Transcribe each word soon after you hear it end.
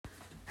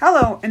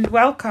Hello and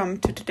welcome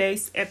to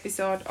today's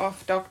episode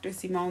of Dr.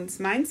 Simone's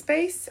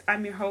Mindspace.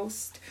 I'm your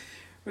host,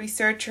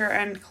 researcher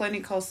and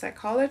clinical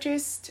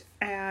psychologist,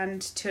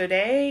 and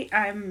today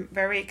I'm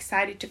very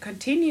excited to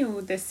continue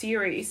the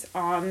series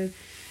on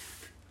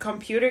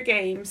computer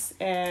games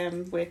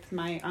with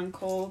my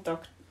uncle,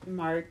 Dr.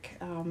 Marc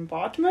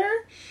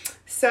Bodmer.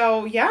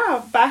 So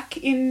back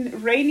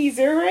in rainy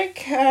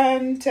Zurich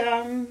and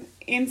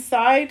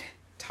inside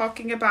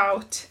talking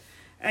about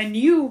a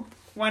new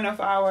one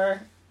of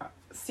our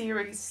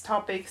series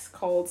topics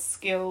called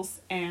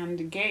skills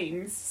and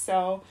games.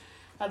 So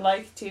I'd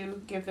like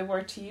to give the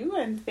word to you,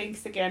 and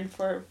thanks again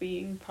for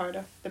being part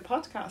of the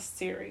podcast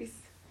series.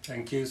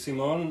 Thank you,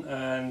 Simone,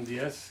 and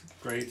yes,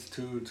 great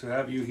to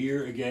have you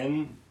here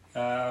again.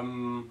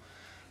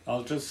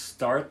 I'll just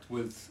start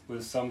with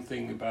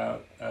something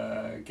about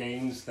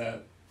games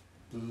that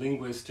the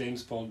linguist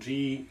James Paul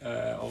G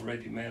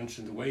already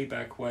mentioned way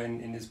back when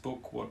in his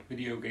book What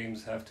Video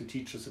Games Have to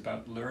Teach Us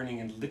About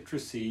Learning and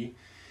Literacy.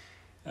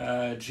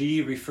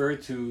 G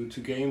referred to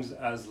games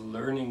as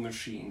learning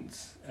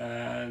machines,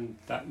 and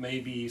that may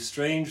be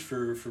strange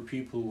for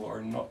people who are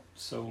not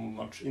so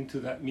much into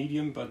that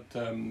medium, but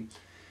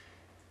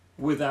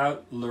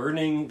without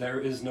learning there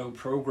is no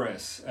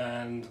progress.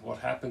 And what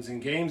happens in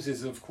games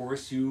is, of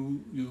course,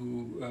 you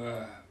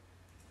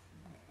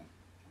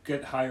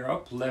get higher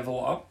up,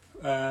 level up,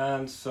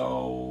 and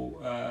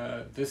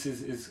so this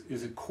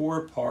is a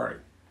core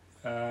part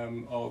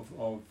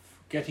of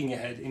getting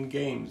ahead in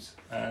games,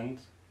 and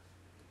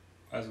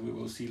as we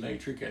will see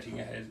later, getting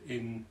ahead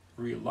in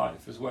real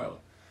life as well.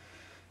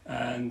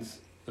 And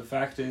the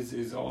fact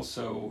is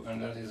also,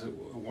 and that is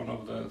one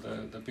of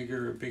the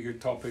bigger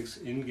topics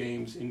in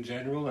games in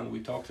general, and we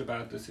talked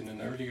about this in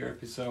an earlier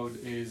episode,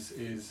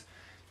 is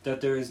that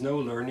there is no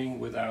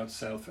learning without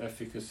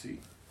self-efficacy.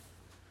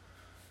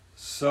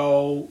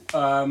 So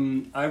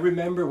I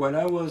remember when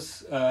I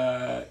was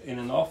in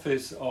an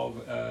office of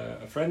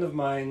a friend of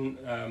mine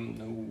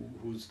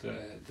who's the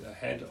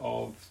head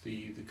of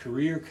the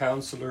career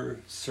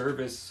counselor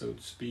service, so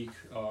to speak,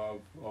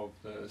 of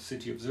the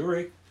city of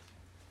Zurich.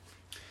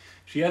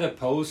 She had a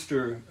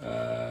poster,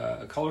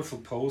 a colorful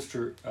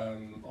poster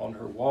on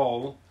her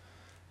wall,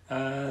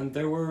 and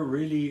there were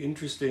really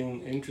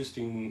interesting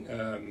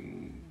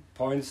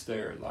points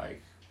there,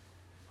 like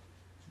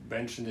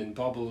mentioned in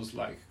bubbles,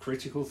 like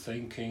critical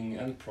thinking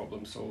and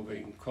problem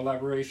solving,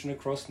 collaboration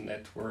across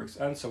networks,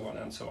 and so on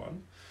and so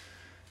on.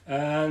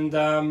 And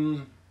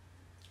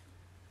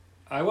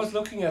I was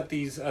looking at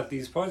these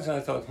points, and I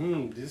thought,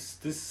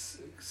 this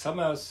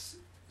somehow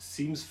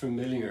seems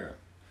familiar.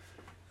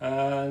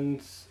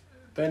 And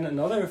then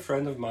another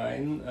friend of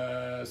mine,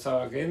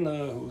 Sarah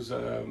Gellner, who's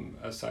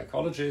a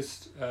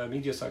psychologist,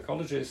 media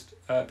psychologist,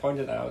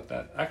 pointed out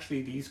that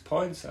actually these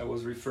points I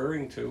was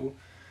referring to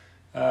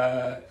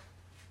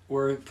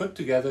were put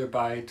together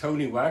by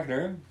Tony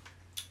Wagner,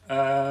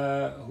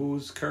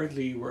 who's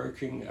currently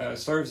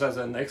serves as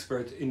an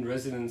expert in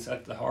residence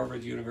at the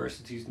Harvard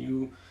University's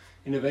new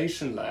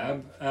Innovation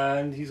Lab,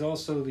 and he's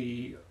also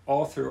the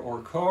author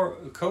or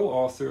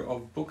co-author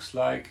of books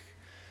like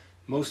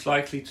Most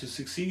Likely to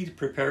Succeed,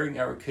 Preparing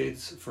Our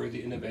Kids for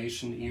the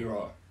Innovation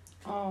Era.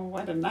 Oh,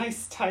 what a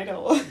nice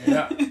title.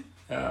 Yeah.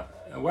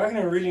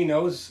 Wagner really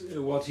knows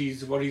what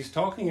he's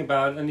talking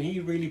about, and he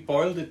really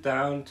boiled it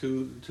down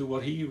to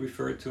what he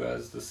referred to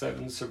as the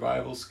 7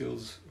 survival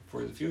skills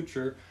for the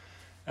future.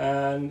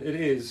 And it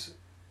is,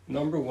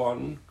 number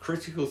 1,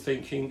 critical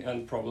thinking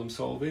and problem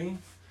solving.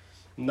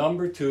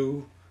 Number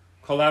 2,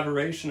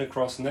 collaboration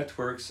across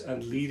networks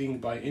and leading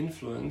by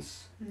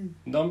influence.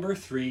 Number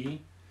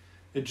 3,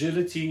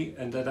 agility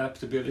and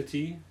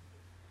adaptability.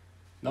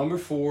 Number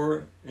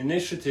 4,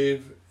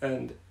 initiative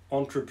and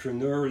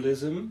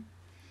entrepreneurialism.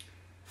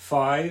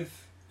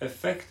 5,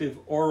 effective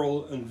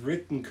oral and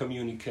written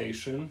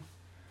communication.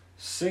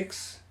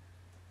 6,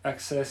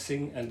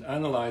 accessing and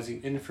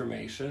analyzing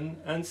information.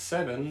 And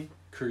 7,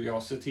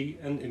 curiosity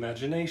and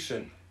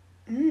imagination.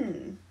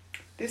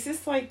 This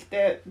is like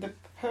the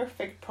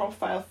perfect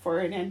profile for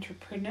an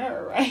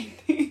entrepreneur, right?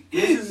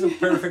 This is a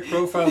perfect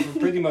profile for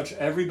pretty much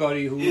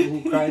everybody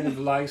who kind of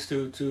likes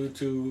to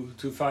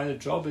find a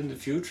job in the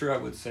future, I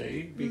would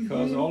say,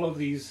 because all of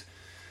these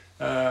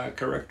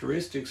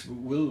characteristics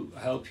will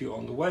help you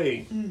on the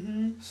way.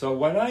 So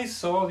when I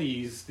saw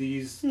these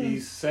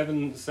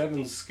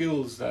seven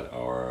skills that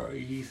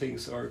he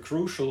thinks are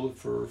crucial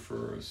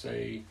for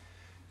say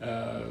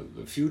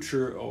the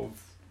future of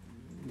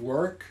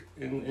work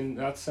in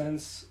that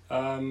sense,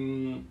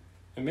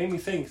 it made me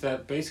think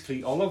that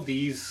basically all of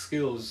these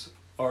skills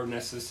are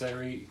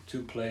necessary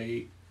to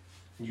play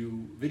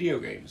new video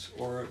games,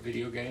 or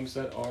video games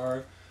that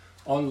are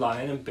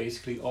online, and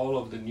basically all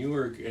of the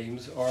newer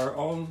games are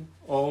all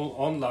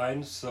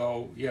online.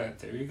 So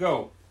there you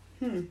go.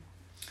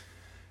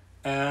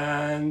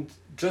 And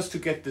just to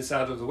get this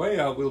out of the way,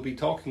 I will be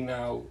talking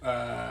now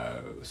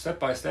step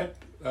by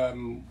step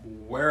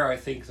where I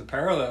think the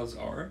parallels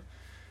are,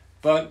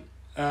 but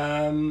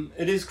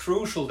it is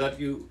crucial that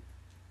you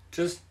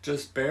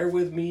just bear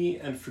with me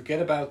and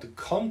forget about the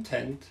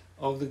content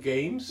of the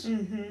games,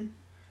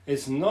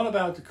 It's not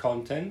about the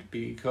content,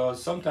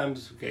 because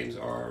sometimes games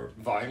are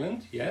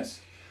violent,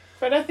 yes.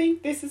 But I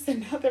think this is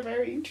another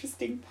very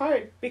interesting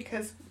part,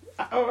 because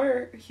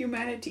our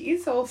humanity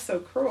is also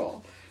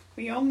cruel.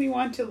 We only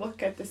want to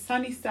look at the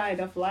sunny side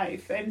of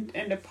life and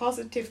the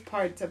positive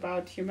parts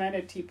about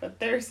humanity, but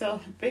there's a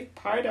big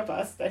part of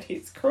us that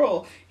is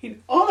cruel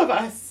in all of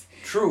us.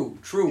 True,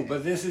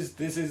 but this is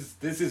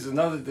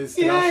another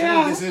discussion.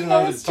 Yeah. This is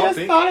another Just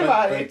topic. thought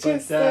about it.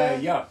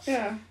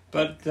 Yeah.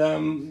 But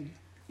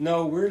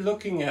no, we're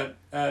looking at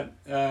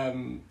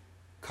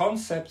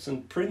concepts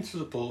and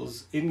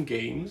principles in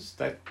games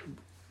that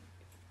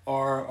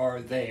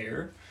are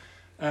there.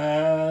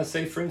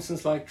 Say, for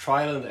instance, like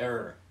trial and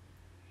error.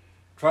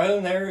 Trial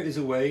and error is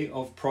a way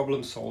of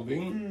problem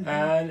solving,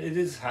 and it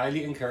is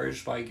highly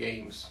encouraged by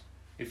games.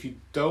 If you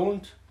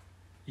don't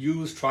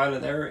use trial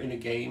and error in a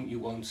game, you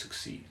won't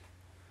succeed.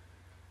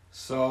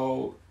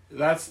 So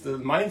that's the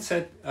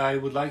mindset I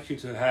would like you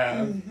to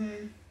have,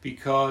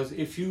 because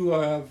if you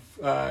have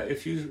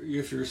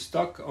if you're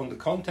stuck on the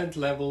content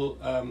level,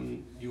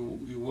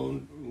 you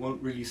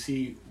won't really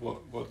see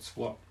what's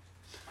what.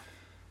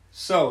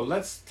 So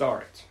let's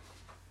start.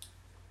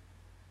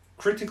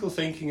 Critical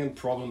thinking and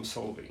problem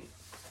solving.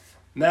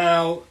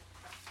 Now,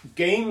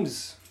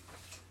 games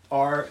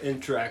are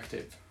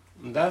interactive,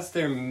 and that's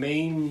their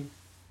main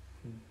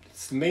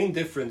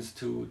difference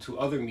to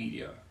other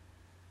media.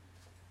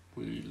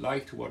 We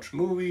like to watch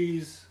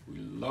movies, we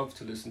love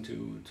to listen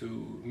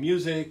to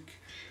music,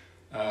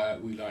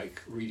 we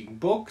like reading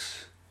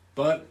books,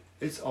 but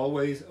it's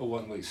always a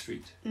one-way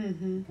street.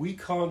 We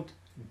can't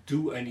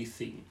do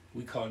anything.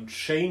 We can't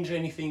change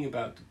anything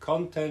about the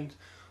content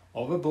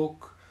of a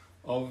book,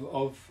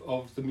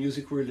 of the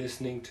music we're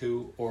listening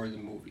to, or the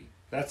movie.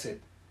 That's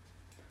it.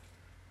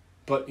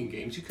 But in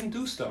games you can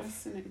do stuff.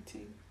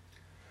 Fascinating.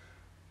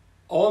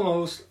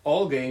 Almost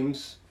all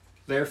games,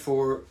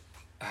 therefore,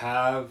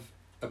 have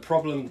a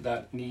problem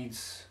that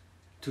needs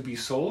to be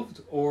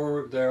solved,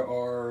 or there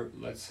are,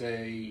 let's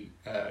say,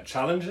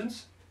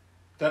 challenges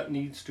that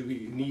need to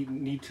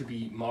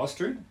be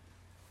mastered.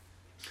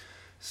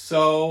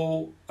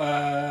 So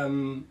a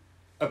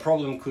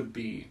problem could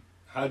be,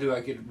 how do I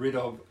get rid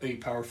of a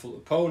powerful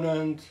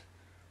opponent,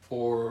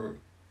 or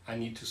I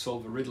need to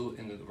solve a riddle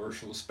in the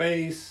virtual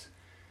space.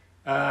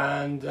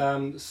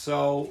 And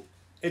so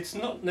it's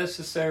not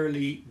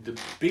necessarily the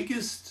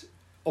biggest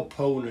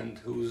opponent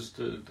who's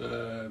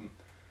the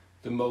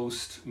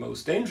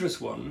most dangerous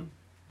one.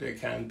 There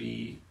can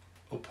be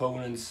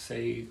opponents,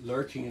 say,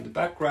 lurking in the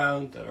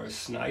background that are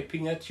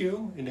sniping at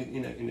you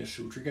in a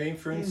shooter game,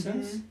 for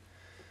instance.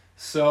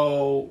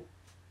 So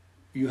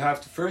you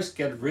have to first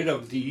get rid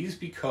of these,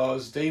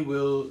 because they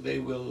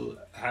will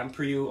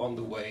hamper you on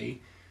the way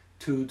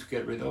to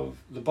get rid of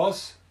the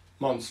boss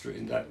monster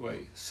in that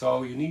way.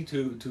 So you need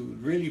to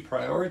really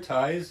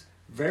prioritize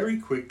very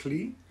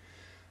quickly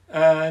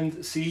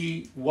and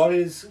see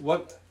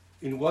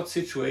in what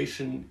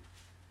situation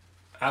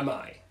am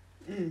I.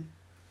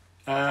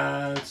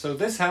 And so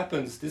this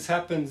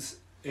happens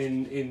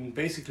in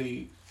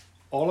basically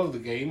all of the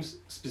games,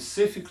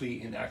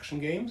 specifically in action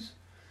games,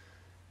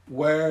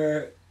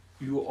 where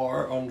you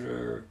are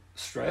under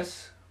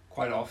stress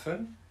quite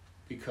often,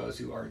 because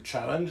you are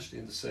challenged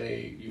in,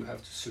 say, you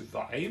have to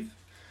survive.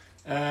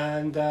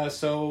 And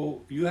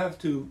so you have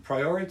to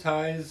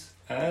prioritize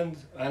and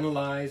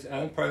analyze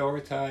and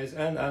prioritize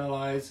and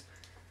analyze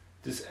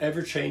this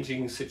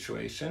ever-changing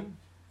situation.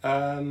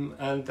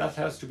 And that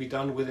has to be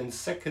done within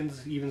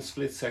seconds, even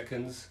split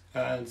seconds.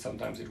 And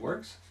sometimes it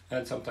works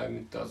and sometimes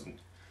it doesn't.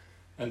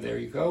 And there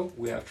you go,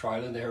 we have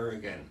trial and error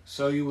again.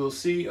 So you will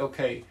see,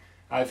 okay,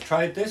 I've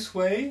tried this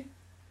way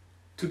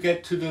to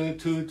get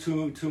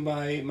to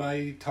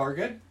my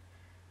target,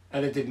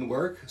 and it didn't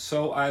work.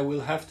 So I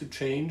will have to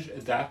change,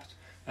 adapt,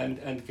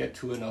 and get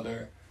to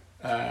another,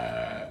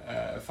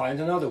 find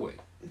another way.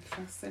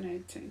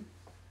 Fascinating.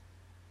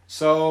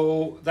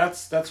 So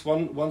that's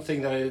one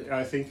thing that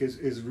I think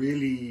is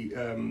really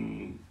a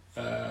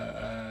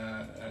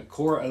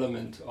core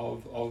element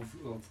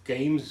of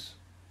games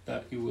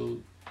that you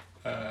will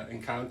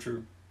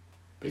encounter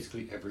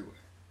basically everywhere.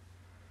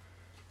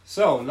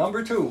 So,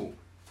 number 2,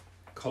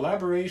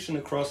 collaboration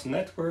across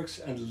networks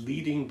and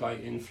leading by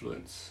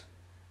influence.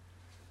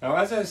 Now,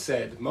 as I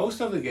said, most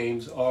of the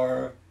games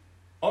are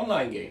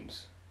online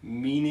games,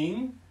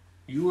 meaning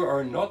you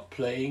are not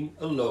playing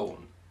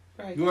alone.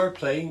 Right. You are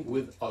playing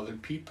with other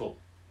people.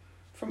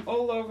 From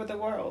all over the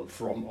world.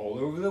 From all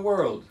over the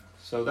world.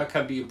 So that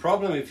can be a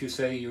problem if you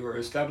say you're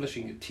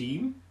establishing a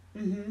team.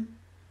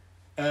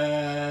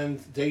 And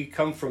they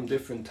come from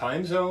different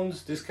time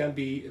zones. This can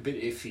be a bit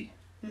iffy.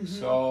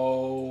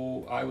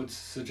 So I would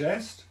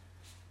suggest,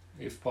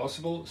 if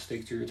possible,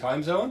 stick to your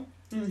time zone.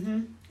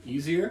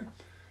 Easier.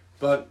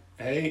 But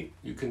hey,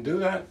 you can do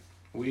that.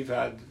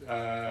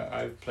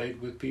 I've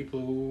played with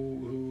people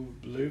who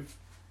live,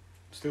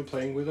 still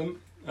playing with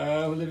them,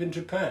 who live in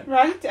Japan.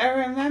 Right, I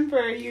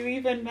remember you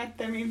even met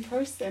them in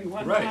person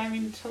one time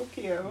in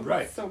Tokyo.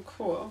 Right. So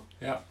cool.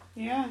 Yeah.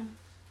 Yeah.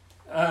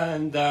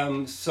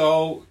 And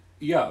so,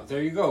 yeah,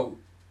 there you go.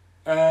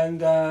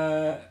 And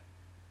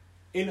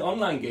in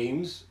online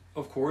games,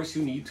 of course,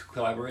 you need to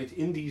collaborate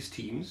in these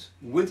teams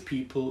with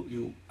people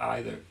you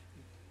either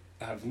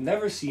have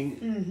never seen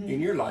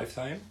in your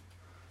lifetime,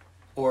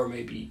 or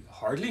maybe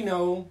hardly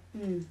know.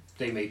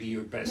 They may be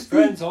your best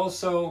friends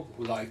also,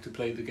 who like to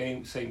play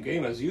the same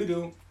game as you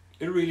do.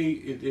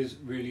 It is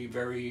really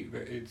very,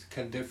 it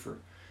can differ.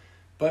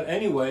 But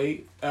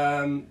anyway,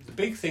 the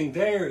big thing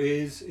there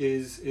is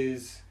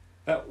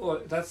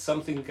that's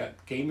something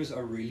that gamers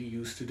are really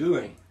used to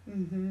doing.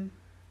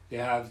 They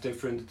have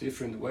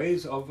different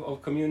ways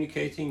of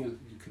communicating.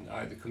 You can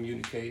either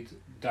communicate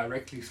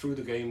directly through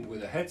the game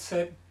with a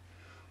headset,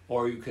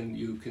 or you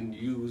can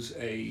use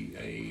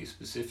a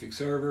specific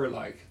server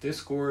like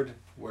Discord,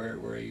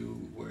 where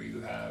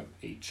you have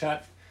a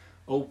chat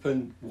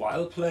open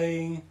while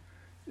playing.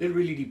 It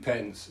really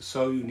depends.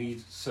 So you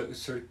need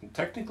certain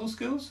technical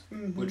skills,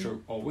 which are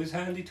always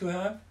handy to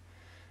have.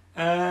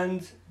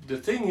 And the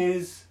thing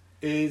is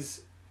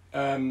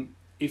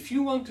if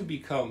you want to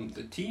become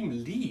the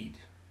team lead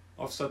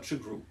of such a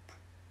group,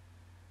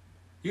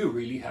 you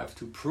really have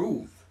to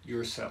prove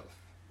yourself.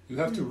 You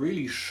have to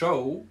really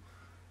show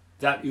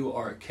that you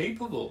are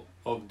capable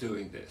of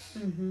doing this.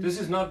 This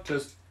is not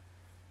just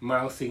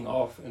mouthing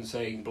off and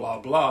saying blah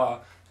blah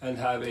and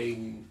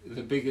having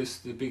the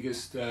biggest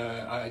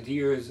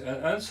ideas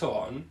and so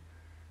on,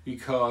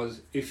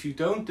 because if you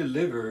don't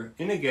deliver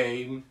in a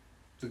game,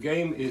 the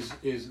game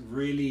is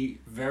really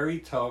very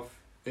tough.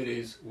 It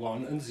is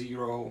 1 and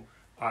 0.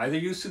 Either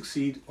you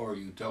succeed or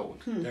you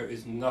don't. There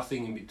is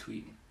nothing in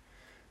between.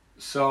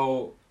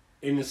 So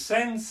in a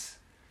sense,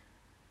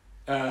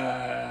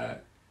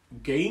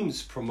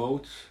 games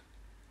promote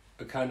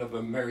a kind of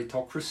a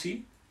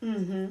meritocracy.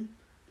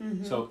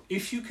 So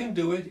if you can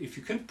do it, if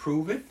you can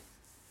prove it,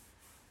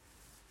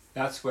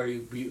 that's where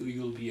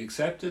you'll be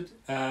accepted.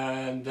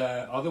 And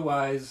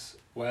otherwise,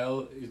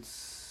 well,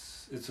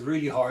 it's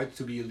really hard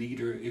to be a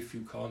leader if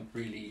you can't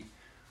really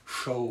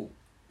show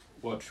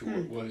what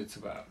it's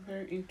about.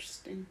 Very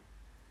interesting.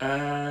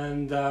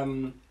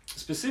 And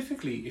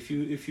specifically, if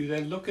you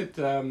then look at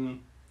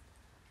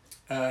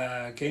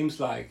games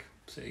like,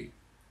 say,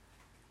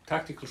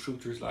 tactical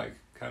shooters like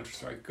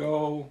Counter-Strike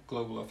Go,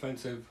 Global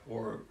Offensive,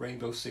 or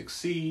Rainbow Six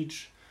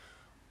Siege,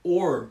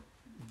 or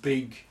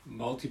big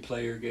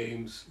multiplayer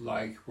games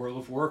like World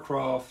of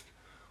Warcraft,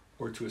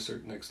 or to a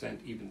certain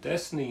extent even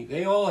Destiny,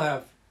 they all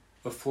have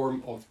a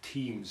form of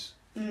teams.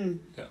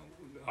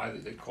 Either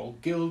they're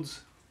called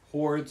guilds,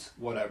 hordes,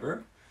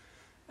 whatever.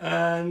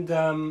 And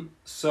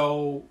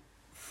so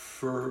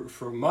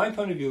from my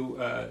point of view,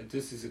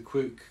 this is a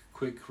quick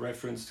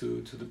reference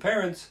to the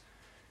parents.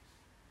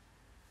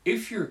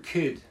 If your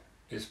kid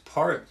is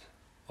part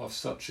of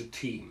such a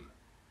team,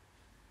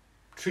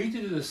 treat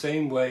it the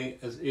same way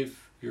as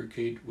if your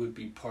kid would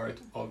be part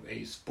of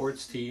a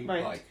sports team,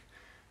 like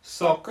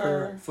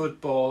soccer,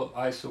 football,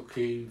 ice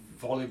hockey,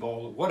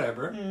 volleyball,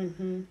 whatever.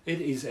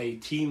 It is a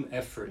team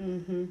effort.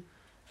 And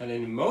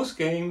in most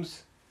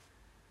games,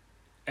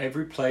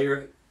 every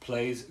player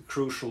plays a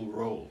crucial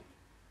role.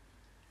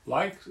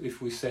 Like if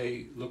we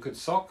say, look at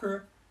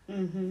soccer,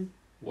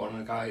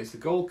 one guy is the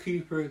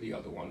goalkeeper, the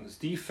other one is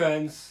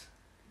defense,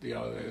 the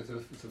other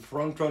the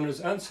front runners,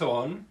 and so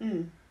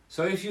on.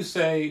 So if you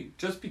say,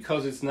 just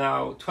because it's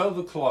now 12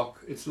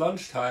 o'clock, it's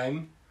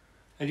lunchtime,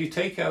 and you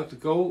take out the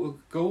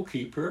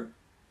goalkeeper,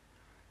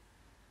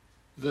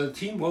 the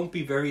team won't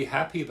be very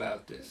happy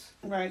about this.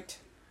 Right.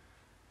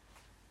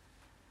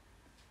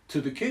 To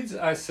the kids,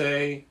 I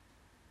say,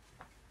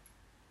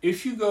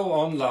 if you go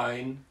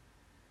online,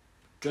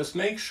 just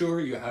make sure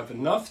you have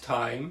enough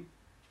time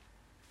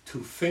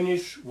to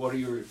finish what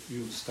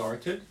you've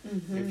started.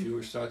 If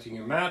you're starting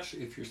a match,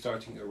 if you're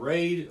starting a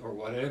raid, or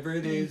whatever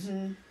it is,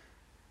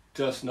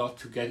 just not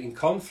to get in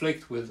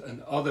conflict with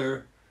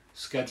another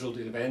scheduled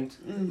event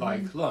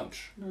like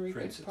lunch, Very for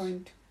good instance.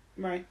 point.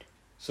 Right.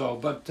 So,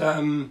 but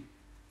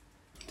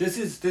this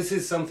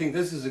is something.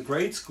 This is a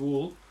great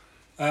school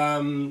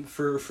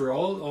for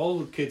all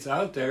the kids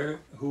out there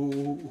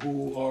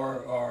who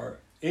are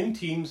in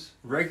teams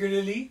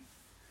regularly.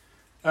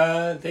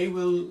 They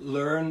will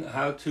learn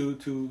how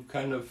to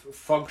kind of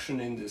function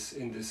in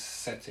this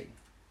setting.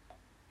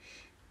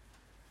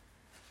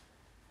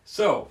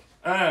 So,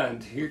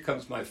 and here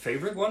comes my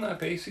favorite one,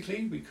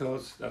 basically,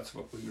 because that's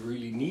what we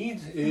really need,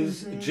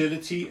 is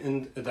agility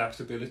and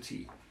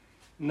adaptability.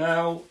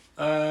 Now,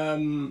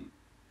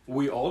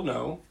 we all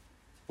know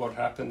what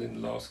happened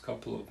in the last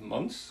couple of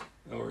months,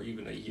 or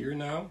even a year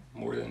now,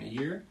 more than a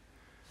year.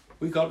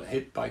 We got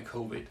hit by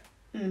COVID.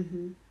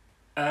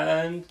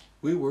 And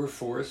we were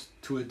forced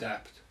to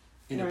adapt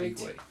in a big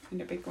way.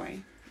 In a big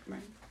way,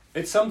 right.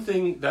 It's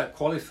something that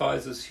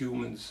qualifies us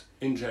humans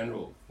in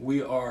general.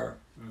 We are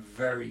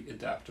very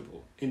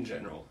adaptable in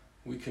general.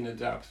 We can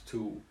adapt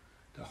to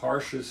the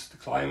harshest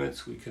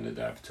climates. We can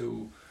adapt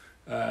to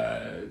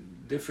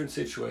different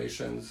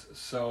situations.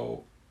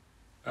 So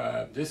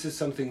this is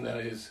something that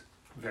is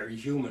very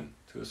human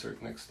to a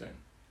certain extent.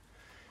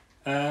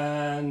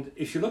 And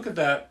if you look at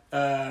that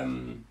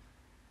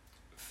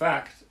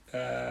fact,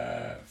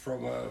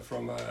 from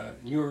a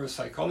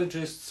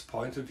neuropsychologist's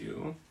point of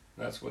view,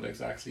 that's what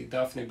exactly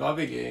Daphne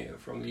Babillet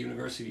from the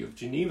University of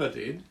Geneva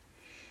did.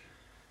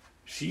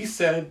 She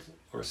said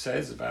or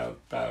says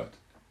about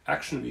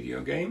action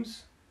video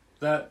games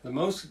that the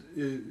most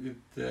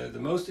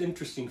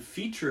interesting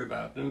feature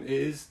about them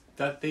is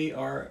that they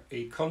are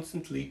a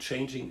constantly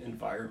changing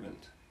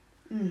environment.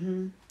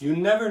 Mm-hmm. You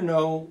never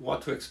know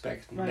what to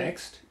expect Right.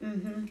 next.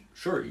 Mm-hmm.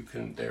 Sure,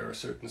 there are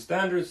certain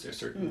standards, there are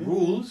certain Mm-hmm.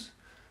 rules,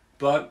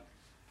 but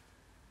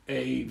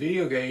a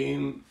video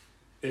game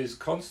is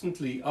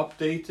constantly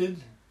updated.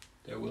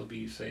 There will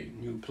be, say,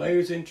 new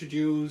players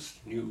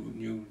introduced,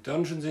 new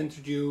dungeons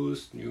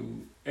introduced,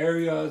 new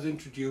areas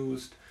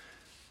introduced,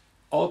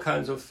 all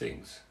kinds of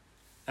things.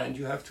 And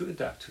you have to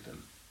adapt to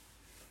them.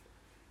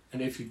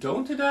 And if you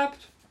don't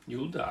adapt,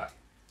 you'll die.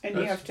 And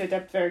you have to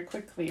adapt very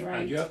quickly,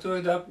 right? And you have to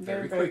adapt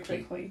very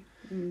quickly.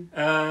 Mm.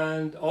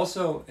 And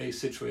also a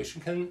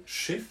situation can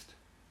shift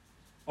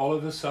all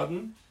of a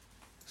sudden.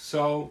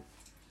 So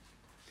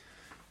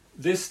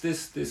this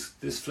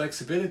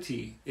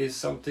flexibility is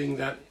something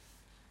that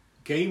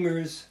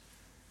gamers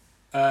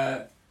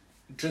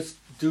just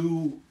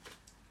do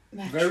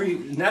very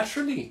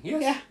naturally.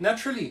 Yes, Yeah.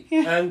 naturally.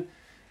 Yeah.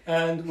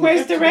 And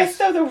whereas the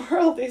rest of the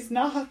world is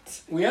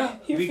not. Yeah,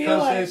 You feel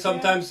because like,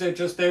 sometimes they're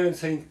just there and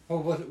saying, "Oh,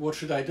 what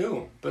should I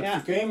do?" But Yeah.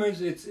 for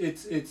gamers,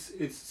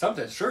 it's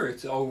sometimes sure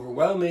it's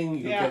overwhelming.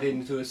 You Yeah. get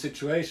into a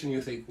situation, you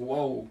think,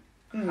 "Whoa,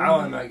 Mm.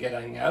 how am I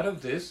getting out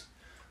of this?"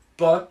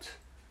 But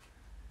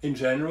in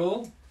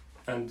general,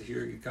 and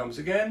here it comes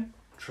again,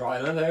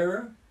 trial and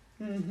error.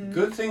 Mm-hmm.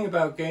 Good thing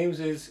about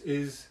games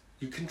is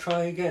you can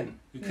try again.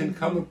 You can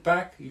come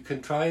back. You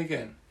can try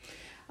again.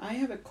 I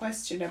have a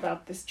question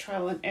about this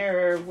trial and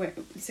error.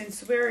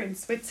 Since we're in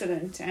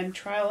Switzerland and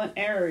trial and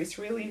error is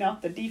really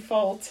not the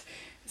default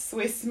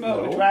Swiss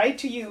mode, No.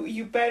 right?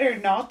 You better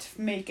not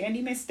make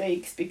any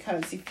mistakes,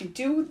 because if you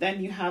do,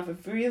 then you have a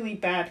really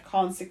bad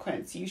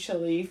consequence,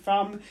 usually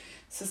from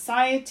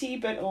society,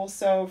 but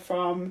also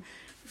from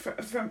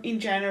in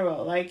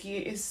general. Like,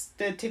 is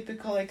the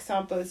typical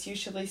example is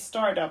usually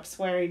startups,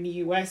 where in the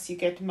US you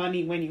get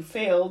money when you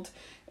failed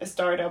a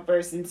startup,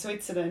 whereas in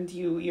Switzerland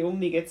you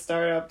only get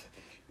startup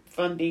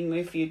funding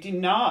if you do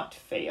not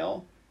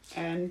fail.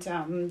 And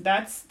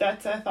that's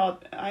I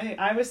thought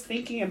I was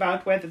thinking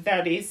about whether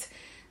that is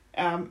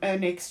an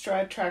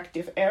extra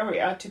attractive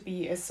area to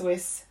be a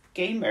Swiss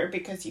gamer,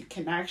 because you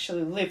can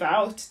actually live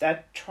out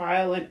that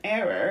trial and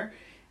error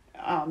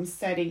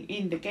setting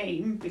in the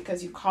game,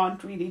 because you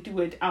can't really do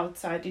it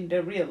outside in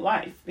the real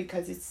life,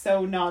 because it's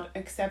so not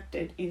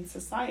accepted in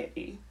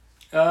society.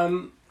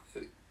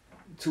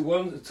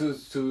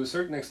 To a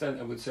certain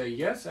extent, I would say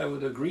yes, I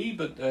would agree,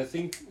 but I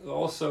think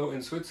also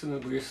in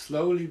Switzerland we're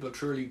slowly but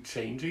surely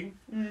changing.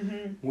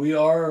 Mm-hmm. We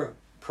are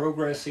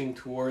progressing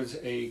towards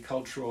a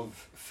culture of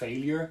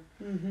failure,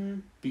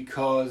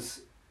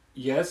 because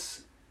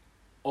yes,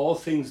 all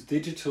things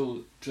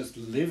digital just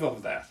live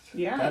of that.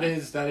 Yeah. That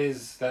is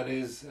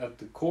at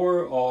the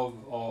core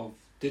of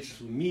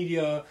digital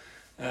media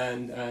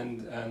and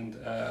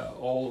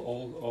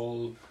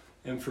all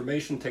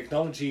information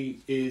technology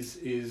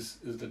is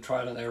the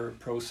trial and error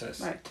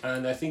process. Right.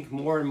 And I think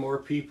more and more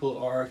people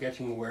are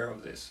getting aware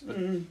of this. But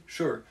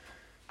sure,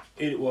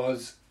 it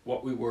was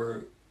what we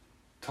were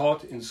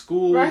taught in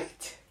school.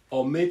 Right.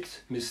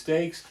 Omit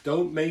mistakes,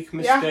 don't make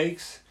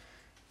mistakes.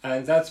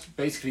 And that's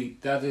basically,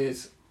 that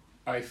is,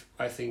 I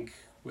think,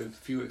 with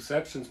few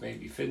exceptions,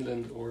 maybe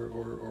Finland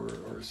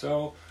or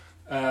so,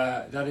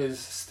 that is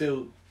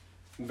still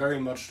very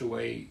much the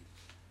way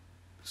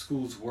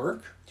schools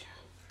work.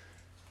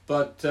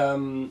 But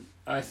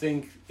I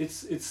think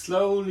it's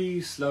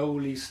slowly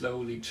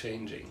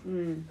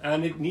changing,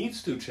 and it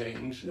needs to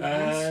change.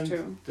 And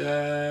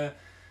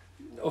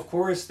of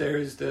course, there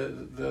is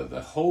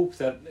the hope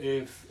that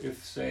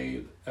if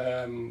say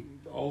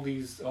all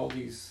these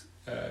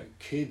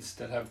kids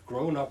that have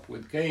grown up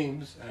with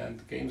games,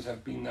 and games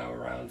have been now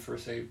around for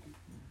say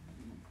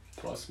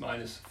plus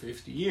minus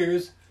 50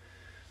 years,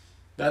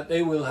 that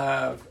they will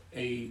have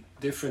a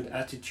different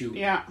attitude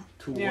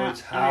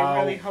towards I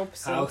really hope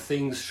so. how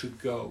things should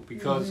go.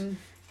 Because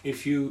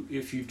if you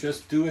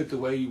just do it the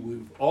way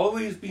we've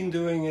always been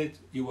doing it,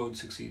 you won't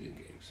succeed in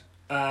games.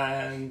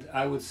 And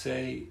I would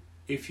say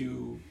if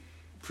you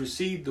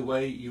proceed the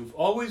way you've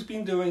always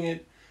been doing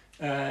it,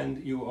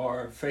 and you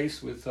are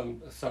faced with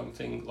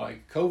something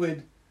like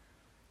COVID,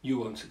 you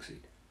won't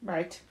succeed.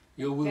 Right.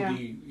 You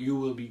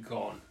will be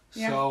gone.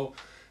 Yeah. So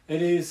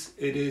it is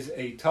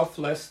a tough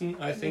lesson,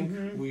 I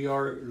think. We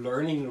are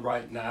learning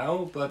right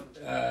now, but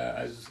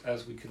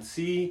as we can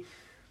see,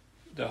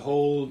 the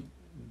whole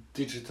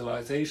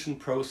digitalization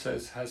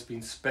process has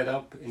been sped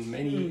up in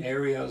many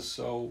areas.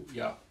 So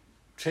yeah,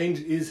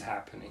 change is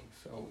happening.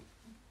 So,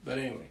 but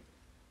anyway,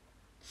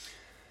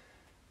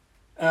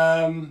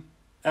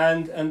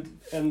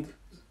 and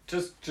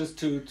just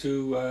to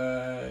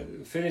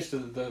finish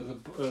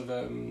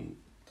the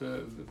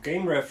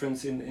game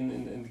reference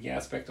in the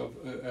aspect of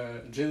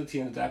agility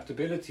and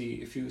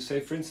adaptability. If you say,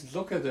 for instance,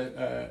 look at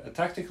a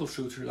tactical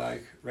shooter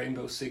like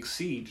Rainbow Six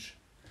Siege,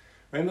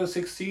 Rainbow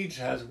Six Siege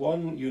has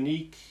one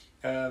unique,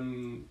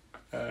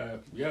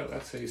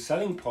 let's say,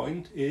 selling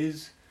point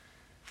is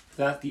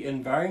that the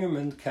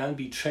environment can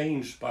be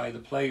changed by the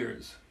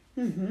players.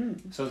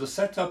 Mm-hmm. So the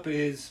setup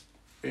is,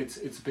 it's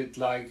a bit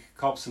like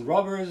Cops and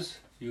Robbers.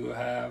 You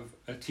have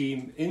a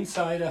team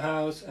inside a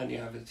house and you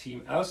have a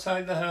team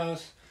outside the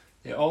house.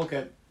 They all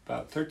get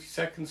about 30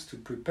 seconds to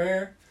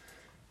prepare,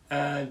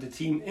 and the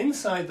team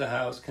inside the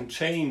house can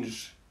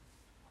change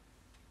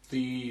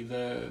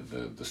the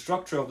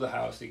structure of the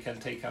house. They can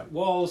take out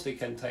walls, they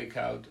can take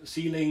out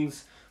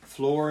ceilings,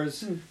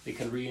 floors, they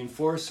can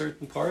reinforce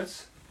certain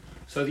parts.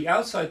 So the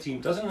outside team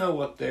doesn't know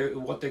what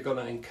they're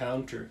gonna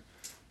encounter.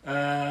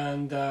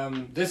 And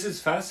this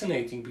is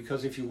fascinating,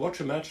 because if you watch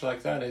a match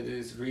like that,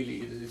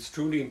 it's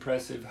truly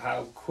impressive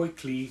how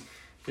quickly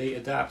they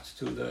adapt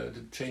to the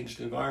changed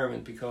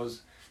environment.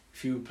 Because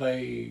if you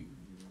play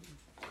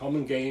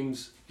common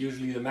games,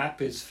 usually the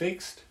map is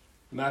fixed.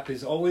 The map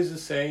is always the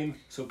same,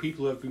 so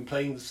people who have been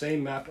playing the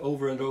same map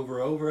over and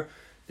over,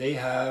 they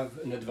have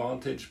an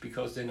advantage,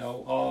 because they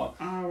know,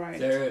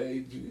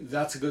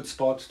 that's a good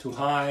spot to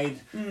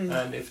hide,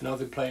 and if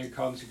another player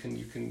comes, you can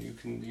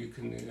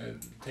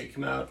take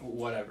him out, or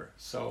whatever.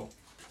 So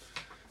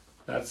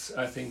that's,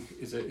 I think,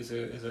 is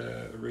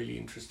a really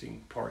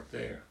interesting part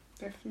there.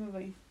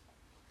 Definitely.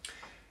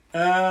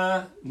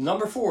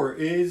 Number 4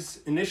 is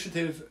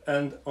initiative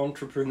and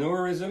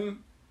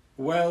entrepreneurism.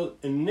 Well,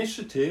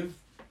 initiative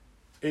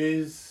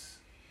is,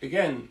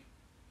 again,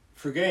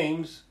 for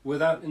games,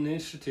 without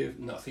initiative,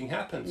 nothing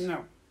happens.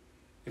 No.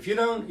 If you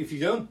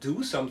don't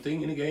do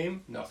something in a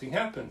game, nothing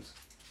happens.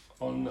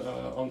 On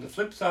the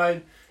flip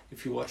side,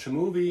 if you watch a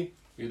movie,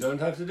 you don't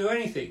have to do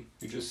anything.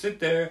 You just sit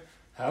there,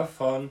 have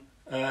fun,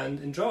 and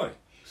enjoy.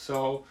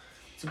 So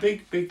it's a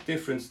big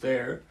difference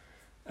there.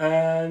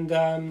 And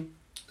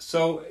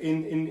so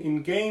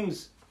in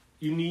games,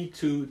 you need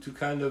to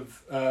kind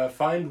of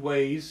find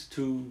ways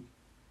to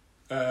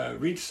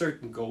reach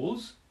certain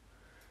goals,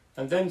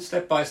 and then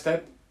step by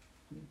step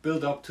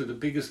build up to the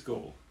biggest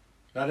goal.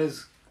 That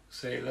is,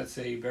 let's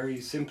say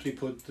very simply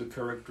put, the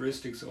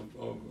characteristic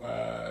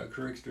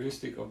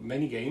of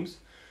many games.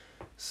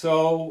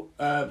 So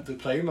the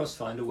player must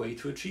find a way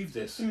to achieve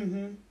this,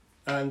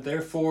 and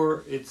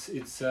therefore it's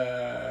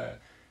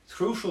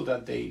crucial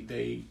that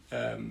they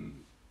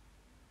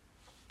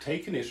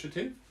take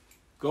initiative,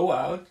 go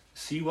out,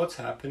 see what's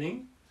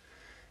happening,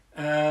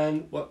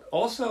 and what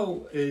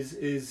also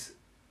is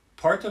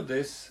part of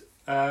this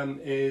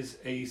is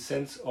a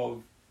sense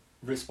of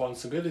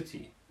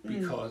responsibility,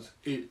 because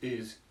it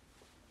is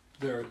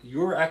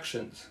your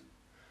actions,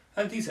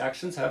 and these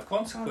actions have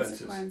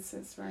consequences.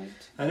 Right.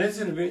 And it's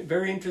a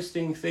very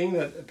interesting thing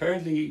that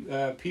apparently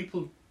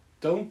people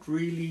don't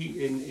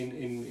really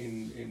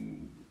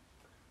in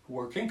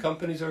working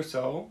companies or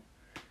so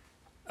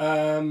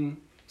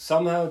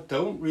somehow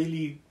don't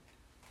really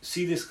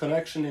see this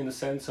connection, in the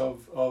sense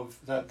of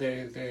that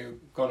they're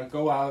gonna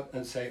go out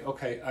and say,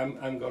 okay,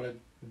 I'm gonna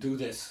do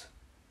this,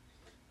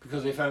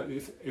 because if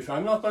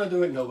I'm not gonna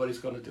do it, nobody's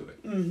gonna do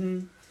it.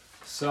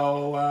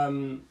 So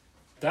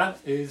that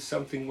is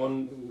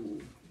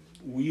something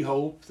we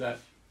hope that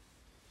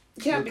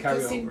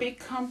because in big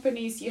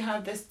companies you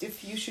have this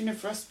diffusion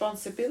of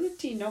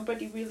responsibility.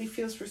 Nobody really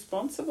feels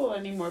responsible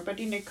anymore. But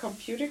in a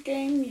computer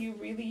game, you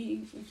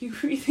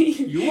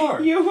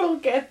will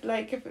get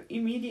like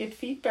immediate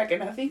feedback,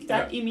 and I think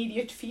that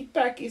immediate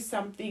feedback is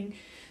something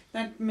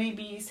that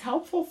maybe is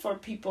helpful for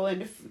people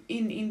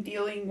in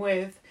dealing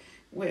with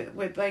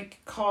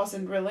like cause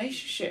and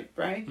relationship,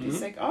 right? It's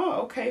like,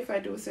 oh, okay, if I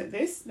do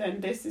this,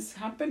 then this is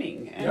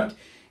happening. And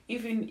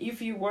even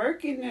if you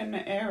work in an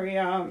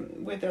area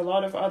with a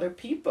lot of other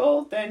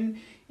people, then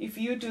if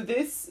you do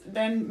this,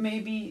 then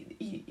maybe,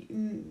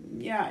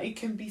 it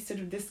can be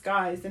sort of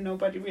disguised and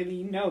nobody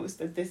really knows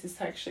that this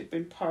has actually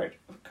been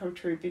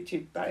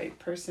contributed by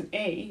person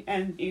A.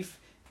 And if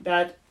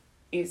that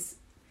is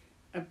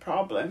a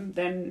problem,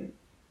 then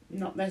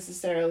not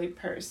necessarily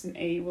person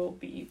A will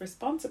be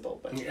responsible.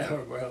 But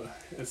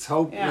let's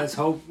hope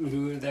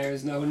there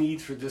is no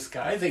need for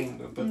disguising.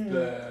 But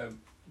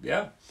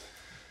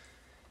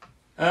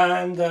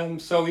And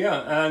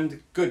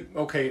and good.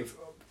 Okay,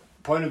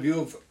 point of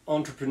view of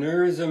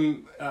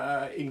entrepreneurism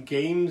in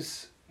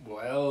games.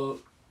 Well,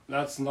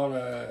 that's not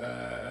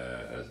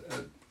a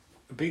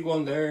big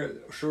one there.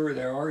 Sure,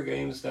 there are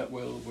games that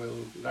will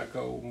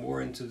go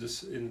more into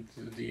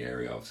the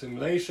area of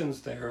simulations.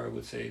 There, I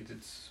would say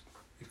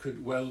it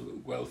could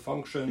well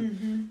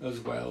function as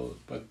well,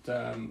 but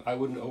I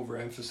wouldn't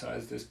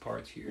overemphasize this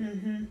part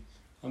here.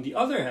 On the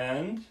other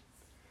hand,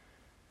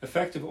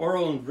 effective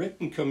oral and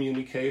written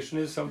communication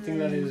is something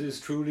that is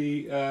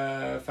truly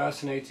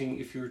fascinating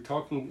if you're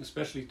talking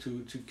especially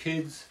to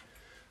kids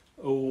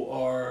who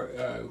are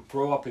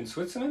grow up in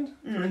Switzerland,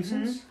 for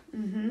instance.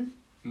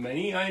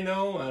 Many I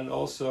know, and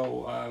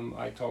also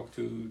I talked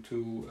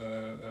to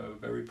a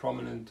very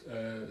prominent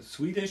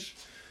Swedish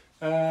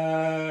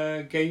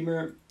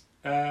gamer.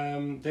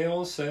 They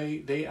all say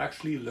they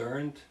actually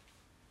learned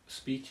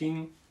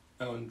speaking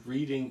and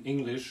reading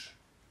English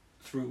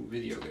through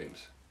video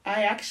games.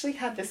 I actually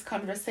had this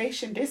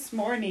conversation this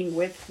morning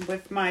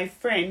with my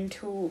friend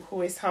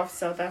who is half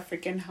South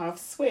African, half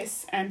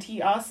Swiss, and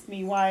he asked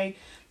me why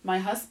my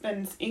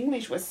husband's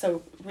English was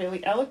so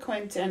really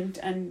eloquent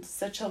and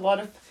such a lot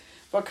of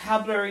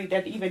vocabulary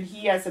that even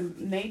he as a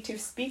native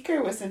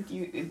speaker wasn't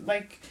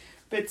like a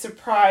bit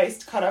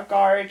surprised, caught off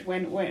guard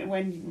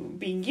when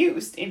being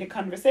used in the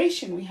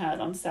conversation we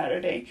had on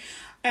Saturday.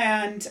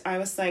 And I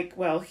was like,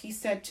 well, he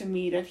said to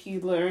me that he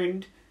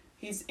learned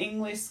his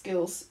English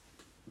skills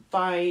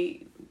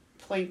by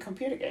playing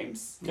computer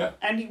games. Yeah.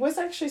 And he was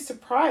actually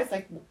surprised,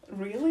 like,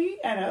 really?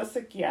 And I was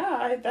like,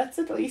 yeah, that's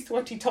at least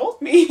what he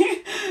told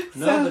me.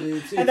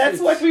 And that's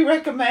what we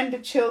recommend to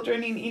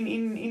children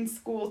in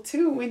school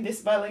too, in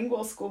this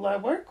bilingual school I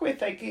work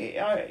with. Like,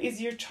 is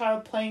your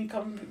child playing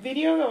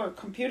video or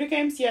computer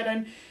games? Yeah,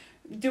 then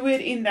do it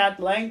in that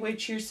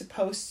language you're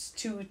supposed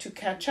to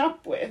catch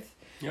up with.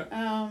 Yeah.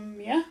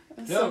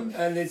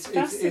 And it's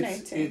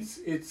fascinating.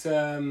 It's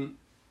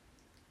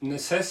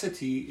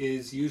necessity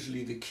is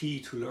usually the key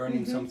to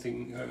learning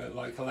something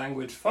like a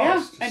language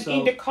fast. Yeah, and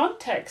in the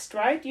context,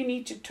 right? You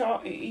need to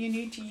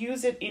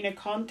use it in a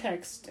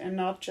context and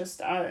not just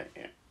on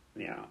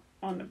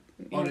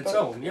its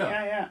own.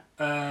 Yeah.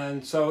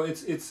 And so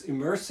it's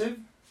immersive.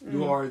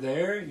 You are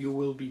there. You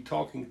will be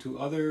talking to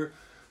other.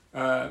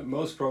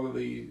 Most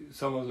probably,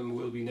 some of them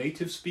will be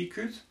native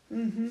speakers,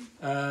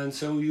 and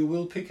so you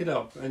will pick it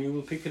up, and you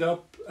will pick it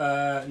up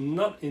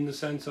not in the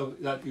sense of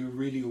that you're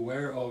really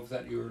aware of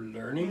that you're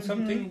learning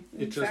something.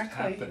 It just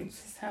happens.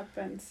 It just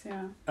happens,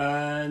 yeah.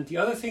 And the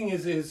other thing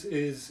is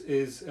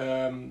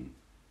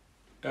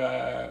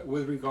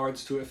with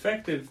regards to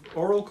effective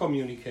oral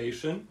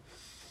communication.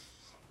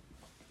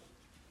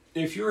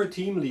 If you're a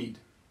team lead,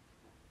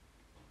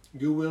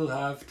 you will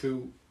have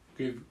to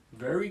give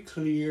very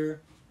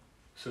clear,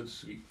 so to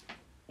speak,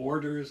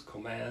 orders,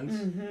 commands,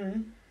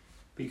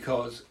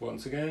 because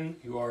once again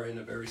you are in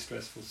a very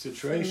stressful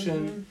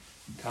situation.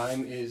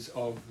 Time is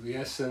of the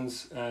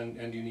essence,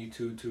 and you need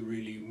to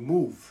really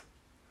move.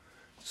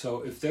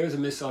 So if there's a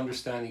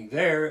misunderstanding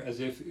there, as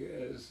if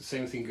the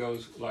same thing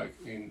goes like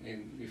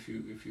in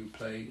if you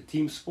play a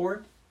team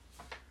sport,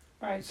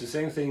 right? It's the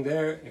same thing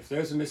there. If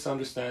there's a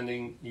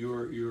misunderstanding,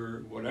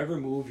 your whatever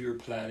move you're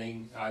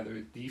planning,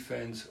 either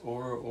defense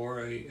or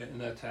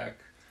an attack,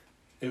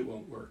 it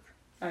won't work.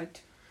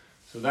 Right.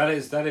 So that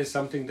is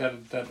something that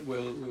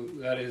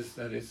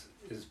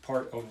is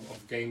part of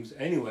games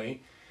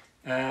anyway.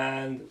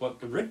 And what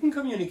the written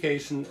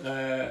communication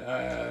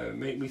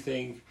made me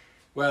think,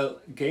 well,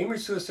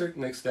 gamers to a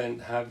certain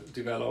extent have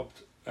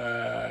developed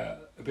a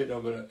bit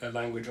of a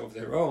language of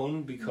their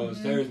own,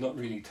 because there is not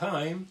really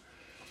time,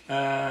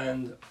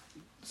 and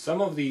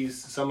some of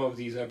these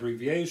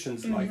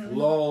abbreviations like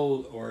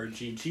LOL or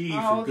GG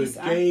for good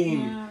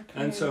game,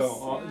 and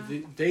so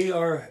they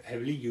are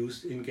heavily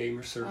used in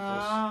gamer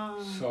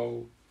circles.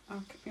 So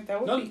okay,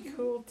 that would be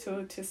cool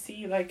to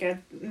see like a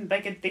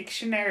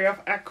dictionary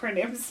of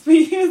acronyms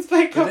being used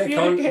by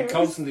computer gamers. They're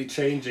constantly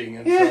changing,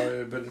 and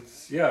so but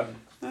it's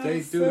they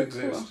do so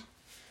exist.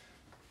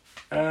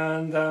 Cool.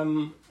 And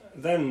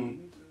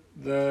then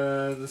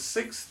the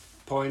sixth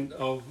point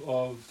of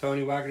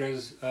Tony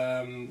Wagner's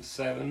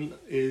 7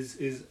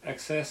 is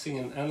accessing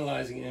and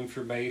analyzing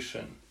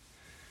information.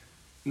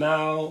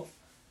 Now,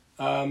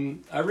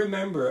 I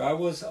remember I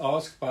was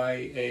asked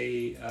by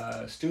a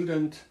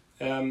student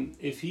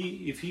if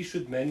he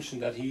should mention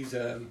that he's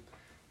a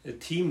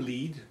team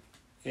lead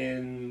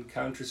in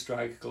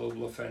Counter-Strike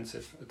Global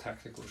Offensive, a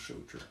tactical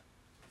shooter.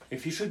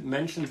 If he should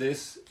mention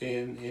this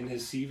in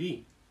his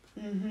CV.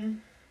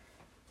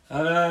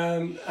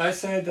 And I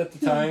said at the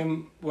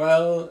time,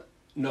 well,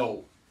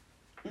 no.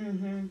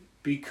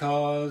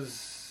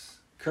 Because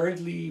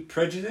currently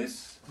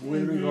prejudice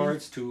with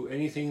regards to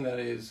anything that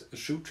is a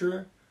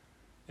shooter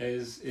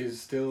is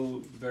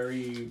still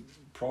very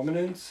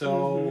prominent.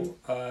 So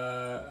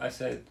I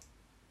said,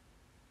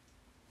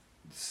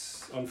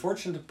 it's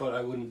unfortunate, but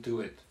I wouldn't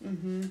do it.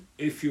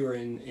 If you're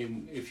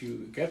if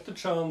you get the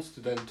chance to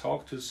then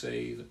talk to,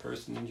 say, the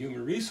person in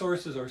human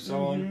resources or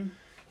so on,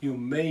 you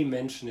may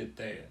mention it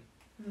there.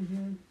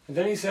 And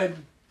then he said,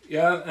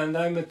 yeah, and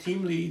I'm a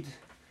team lead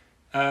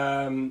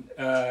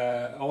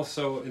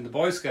also in the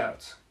Boy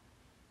Scouts.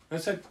 I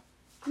said,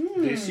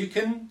 this you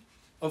can,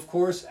 of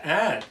course,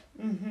 add,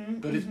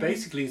 but it's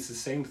basically it's the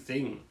same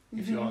thing,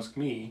 if you ask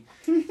me.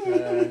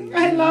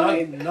 I love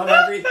it.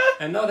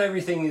 Not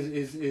everything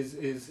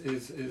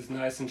is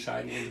nice and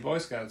shiny in the Boy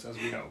Scouts, as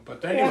we know.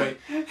 But anyway,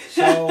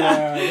 so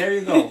there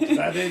you go.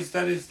 That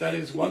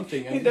is one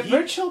thing. And the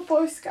virtual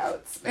Boy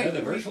Scouts. Yeah,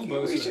 the virtual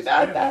Boy Scouts. We should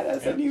add that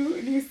as a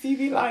new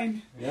CV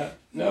line. Yeah.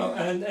 No,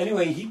 and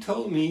anyway, he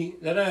told me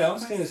that I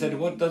asked him. I said,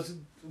 "What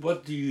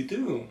do you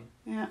do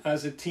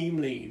as a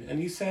team lead?" And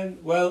he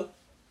said, "Well,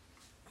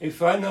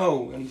 if I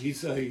know," and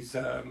he's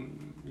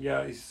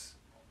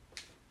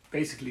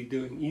basically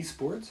doing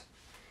esports.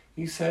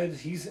 He said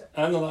he's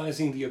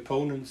analyzing the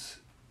opponent's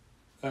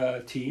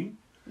team.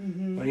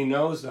 When he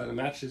knows that a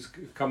match is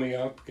coming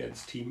up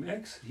against Team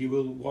X, he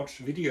will watch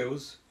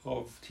videos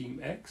of Team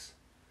X.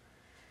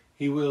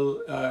 He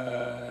will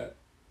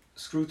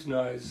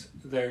scrutinize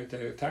their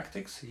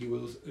tactics. He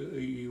will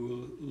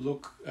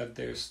look at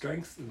their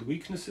strengths and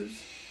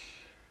weaknesses,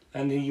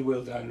 and he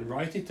will then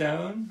write it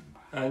down,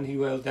 and he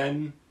will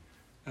then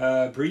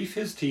brief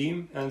his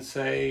team and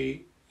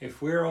say,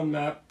 if we're on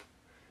map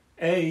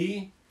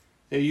A,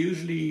 they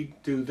usually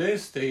do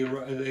this. They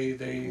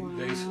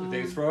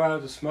throw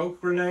out a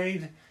smoke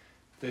grenade.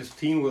 This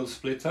team will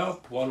split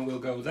up. One will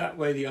go that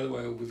way, the other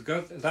way will go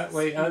that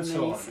way, and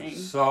so on.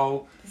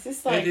 So this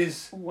is like,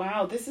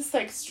 wow, this is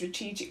like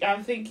strategic.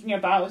 I'm thinking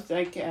about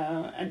like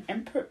an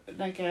emperor,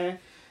 like a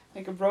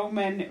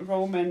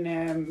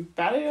Roman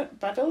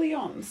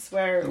battalions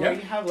where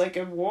you have like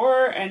a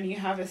war and you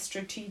have a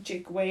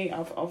strategic way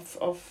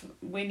of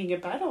winning a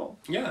battle.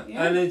 Yeah.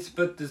 And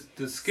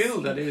the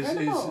skill that is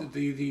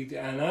the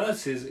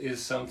analysis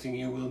is something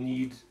you will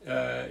need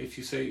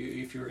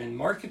if you're in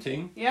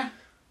marketing. Yeah.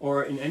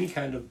 Or in any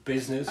kind of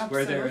business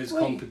where there is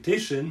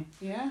competition,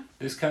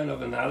 this kind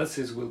of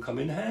analysis will come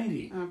in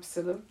handy.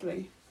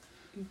 Absolutely.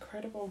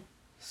 Incredible.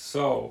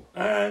 So,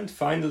 and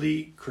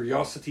finally,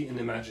 curiosity and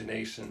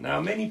imagination. Now,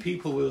 many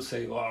people will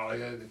say, well,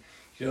 you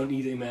don't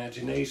need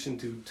imagination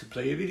to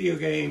play a video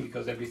game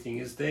because everything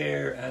is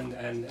there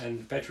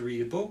and better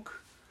read a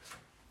book.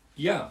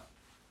 Yeah,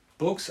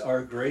 books are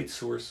a great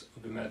source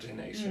of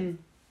imagination,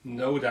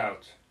 no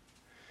doubt.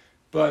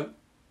 But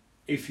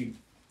if you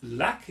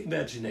lack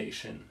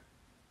imagination,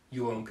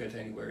 you won't get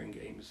anywhere in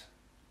games,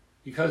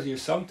 because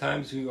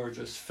sometimes you are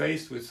just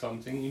faced with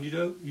something and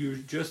you're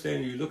just there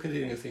and you look at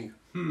it and you think,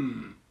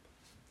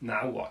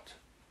 now what?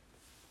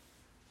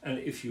 And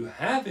if you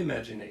have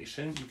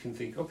imagination, you can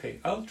think, okay,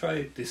 I'll try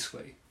it this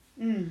way,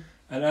 and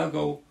I'll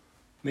go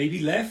maybe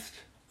left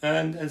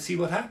and see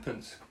what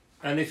happens.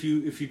 And if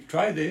you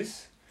try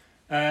this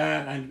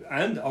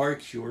and are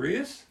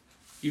curious,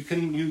 you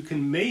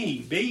can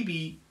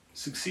maybe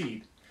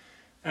succeed.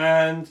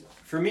 And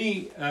for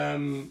me,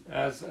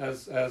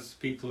 as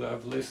people who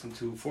have listened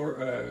to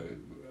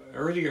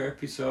earlier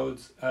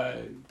episodes,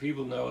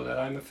 people know that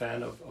I'm a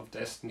fan of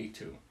Destiny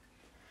 2.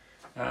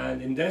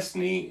 And in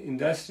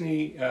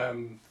Destiny, a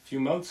few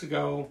months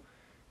ago,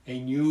 a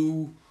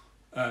new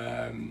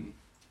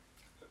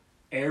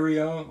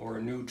area or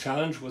a new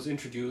challenge was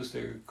introduced.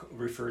 They're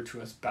referred to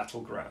as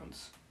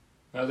battlegrounds.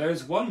 Now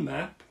there's one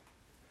map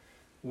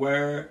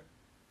where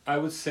I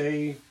would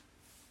say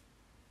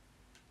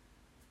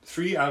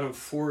 3 out of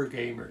 4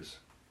 gamers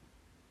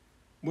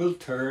will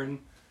turn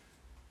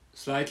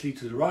slightly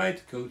to the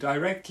right, go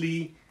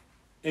directly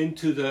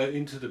into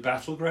the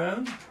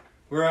battleground,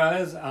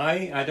 whereas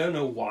I don't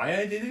know why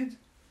I did it.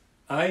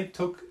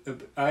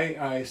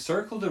 I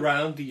circled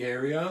around the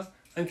area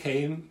and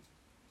came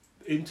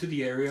into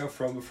the area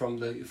from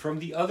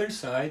the other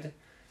side,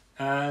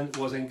 and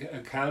was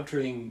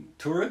encountering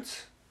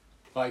turrets,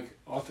 like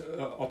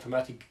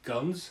automatic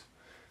guns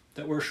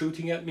that were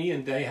shooting at me,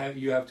 and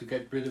you have to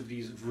get rid of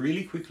these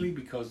really quickly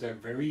because they're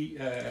very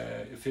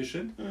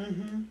efficient.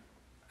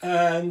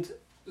 And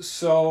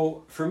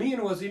so for me,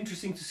 it was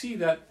interesting to see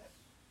that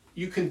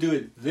you can do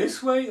it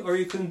this way or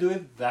you can do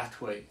it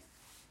that way.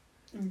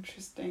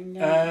 Interesting.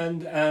 Yeah.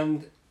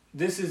 And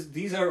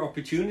these are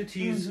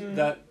opportunities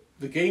that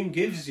the game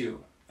gives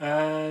you,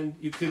 and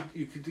you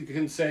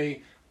can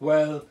say,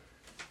 well,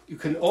 you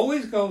can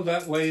always go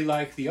that way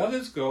like the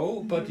others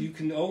go, but you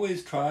can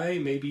always try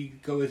maybe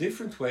go a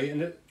different way,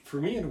 and for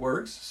me it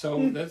works.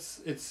 So that's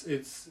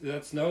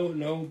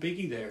no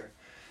biggie there.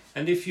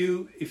 And if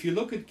you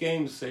look at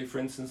games, say for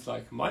instance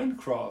like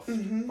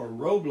Minecraft or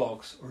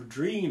Roblox or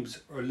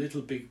Dreams or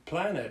Little Big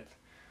Planet,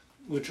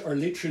 which are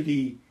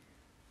literally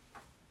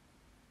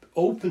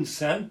open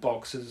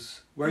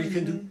sandboxes where you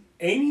can do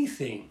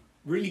anything,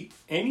 really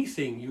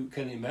anything you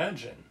can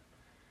imagine.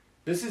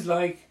 This is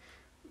like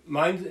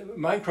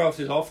Minecraft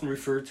is often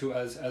referred to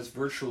as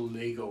virtual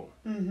Lego,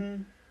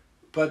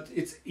 but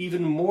it's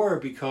even more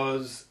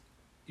because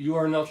you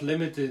are not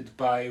limited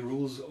by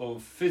rules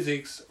of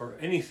physics or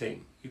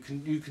anything. You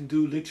can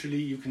do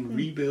literally. You can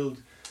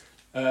rebuild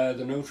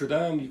the Notre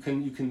Dame. You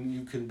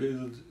can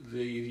build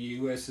the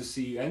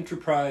USSC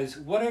Enterprise.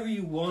 Whatever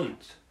you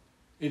want.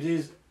 It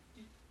is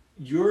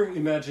your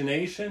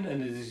imagination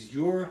and it is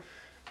your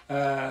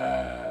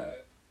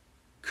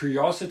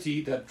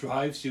curiosity that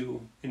drives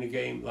you in a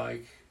game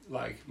like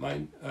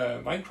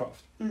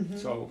Minecraft.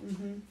 So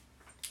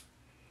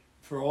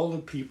for all the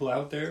people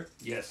out there,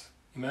 yes,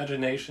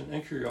 imagination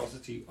and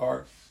curiosity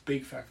are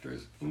big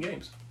factors in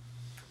games.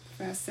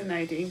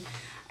 Fascinating.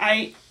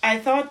 I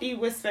thought it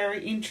was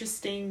very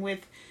interesting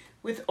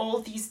with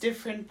all these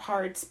different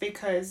parts,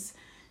 because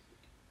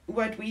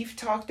what we've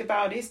talked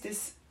about is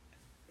this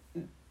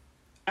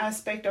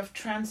aspect of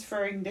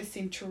transferring this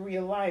into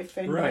real life,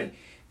 and right.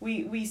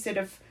 we sort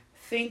of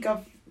think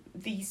of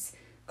these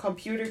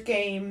computer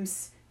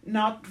games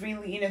not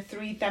really in a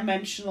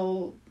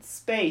 3-dimensional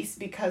space,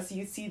 because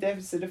you see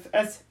them sort of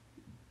as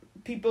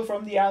people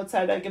from the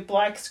outside, like a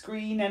black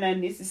screen, and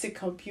then this is a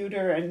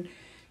computer, and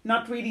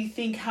not really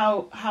think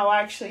how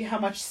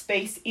much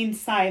space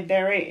inside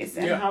there is,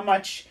 and how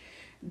much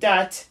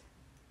that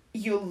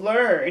you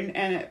learn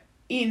and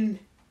in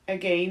a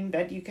game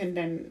that you can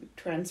then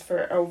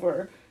transfer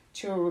over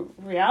to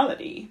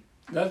reality.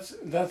 That's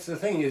the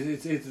thing.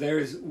 It's there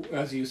is,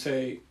 as you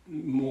say,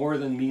 more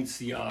than meets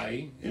the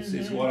eye.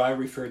 It's what I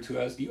refer to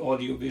as the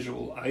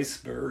audiovisual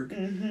iceberg.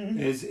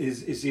 Is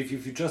if you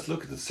just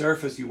look at the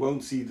surface, you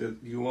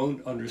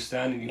won't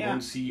understand, and you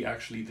won't see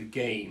actually the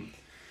game.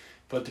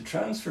 But the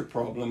transfer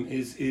problem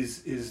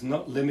is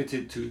not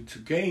limited to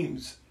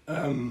games.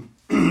 A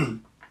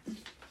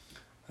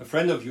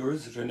friend of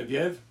yours,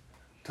 Geneviève,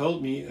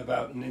 told me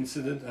about an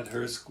incident at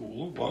her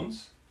school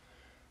once,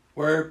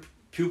 where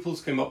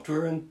pupils came up to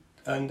her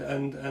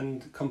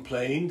and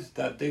complained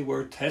that they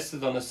were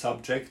tested on a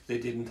subject they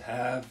didn't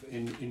have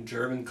in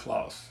German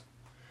class.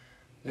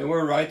 They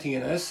were writing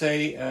an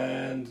essay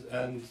and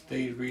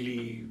they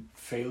really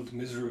failed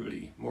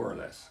miserably, more or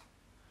less.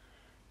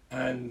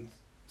 And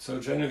so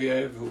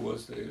Geneviève, who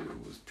was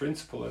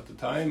principal at the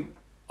time,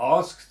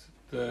 asked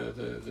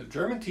the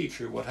German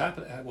teacher what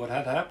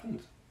had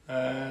happened,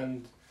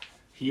 and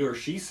he or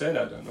she said,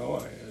 I don't know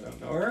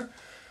her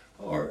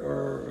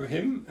or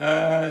him,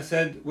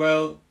 said,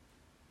 well,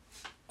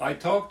 I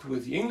talked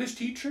with the English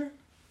teacher,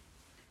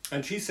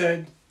 and she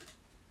said,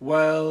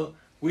 well,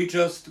 we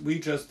just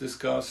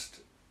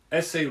discussed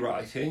essay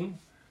writing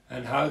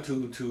and how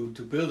to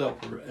build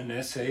up an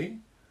essay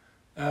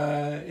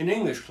in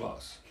English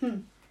class.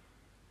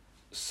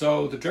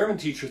 So the German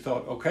teacher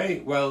thought,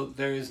 okay, well,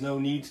 there is no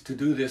need to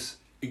do this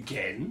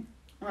again.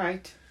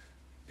 Right.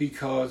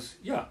 Because,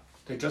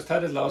 they just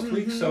had it last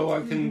week, so I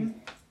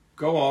can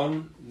go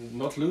on,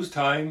 not lose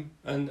time,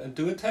 and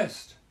do a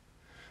test.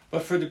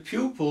 But for the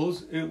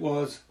pupils, it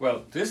was,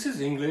 well, this is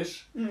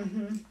English,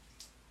 and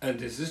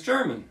this is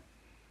German.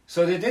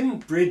 So they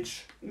didn't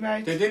bridge.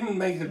 Right. They didn't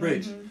make the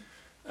bridge.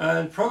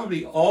 And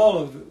probably all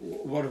of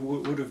what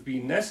would have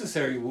been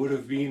necessary would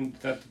have been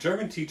that the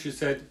German teacher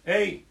said,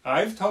 hey,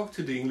 I've talked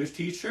to the English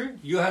teacher.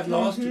 You had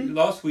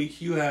last week,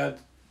 you had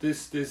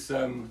this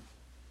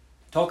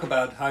talk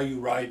about how you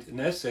write an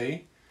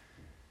essay.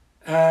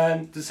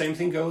 And the same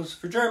thing goes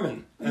for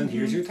German. And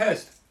here's your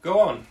test. Go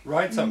on,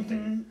 write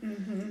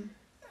something.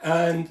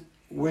 And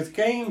with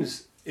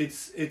games,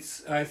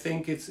 I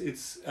think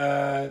it's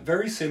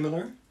very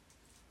similar.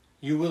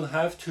 You will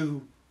have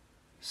to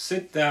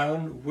sit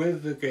down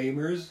with the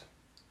gamers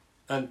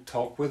and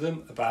talk with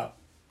them about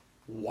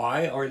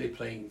why are they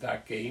playing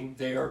that game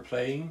they are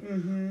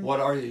playing, what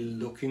are they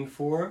looking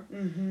for,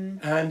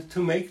 and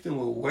to make them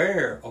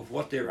aware of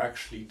what they're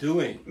actually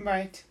doing,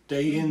 right,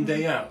 day in,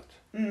 day out.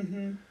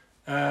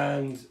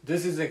 And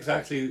this is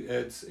exactly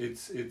it's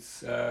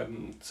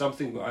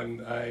something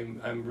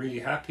I'm really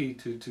happy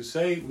to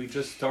say. We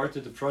just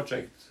started a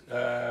project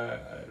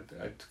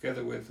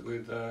together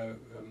with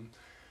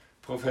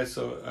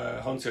Professor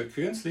Hans-Jörg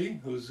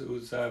Künzli, who's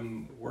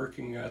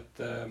working at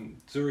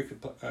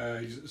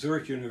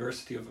Zurich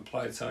University of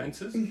Applied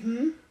Sciences.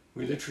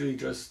 We literally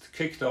just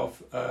kicked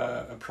off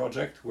a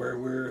project where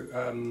we're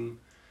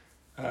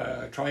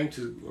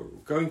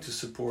going to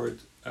support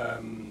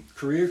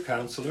career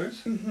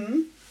counselors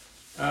in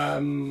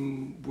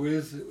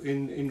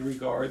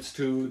regards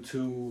to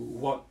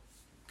what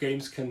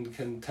games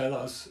can tell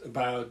us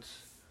about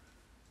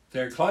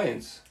their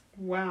clients.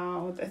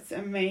 Wow, that's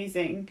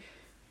amazing.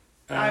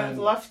 I would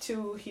love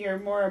to hear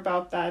more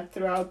about that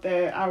throughout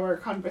our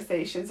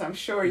conversations. I'm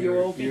sure you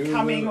will be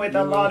coming with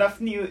a lot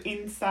of new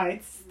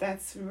insights.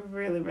 That's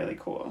really, really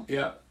cool.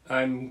 Yeah,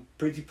 I'm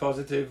pretty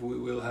positive we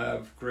will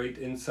have great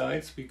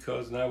insights,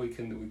 because now we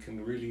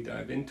can really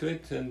dive into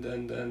it, and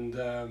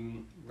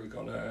we're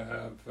gonna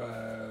have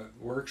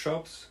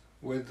workshops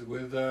with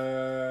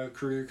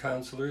career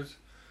counselors,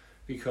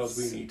 because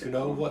we need to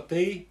know what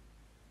they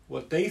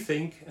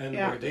think and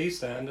where they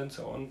stand and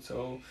so on.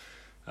 So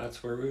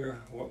that's where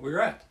we're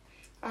at.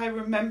 I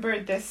remember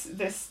this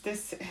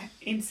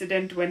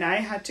incident when I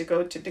had to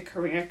go to the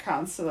career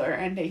counselor,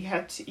 and they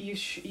had to,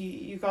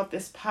 you got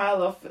this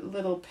pile of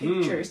little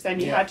pictures,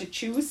 and you had to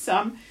choose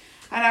some.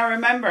 And I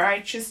remember I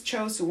just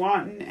chose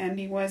one, and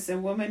it was a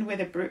woman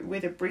with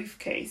a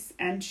briefcase,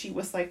 and she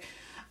was like,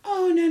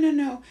 "Oh,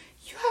 no,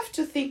 you have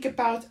to think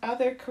about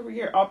other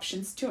career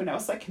options too." And I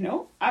was like,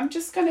 "No, I'm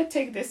just gonna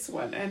take this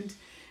one, and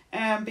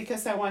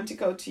because I want to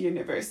go to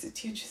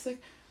university." And she's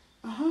like,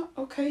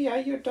 okay, yeah,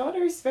 your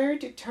daughter is very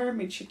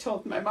determined, she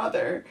told my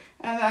mother.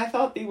 And I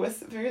thought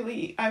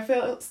I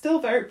felt still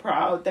very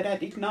proud that I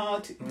did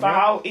not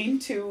bow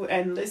into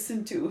and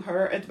listen to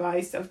her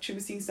advice of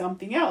choosing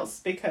something else.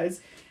 Because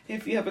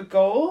if you have a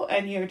goal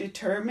and you're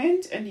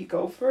determined and you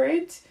go for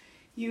it,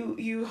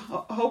 you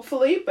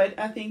hopefully, but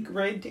I think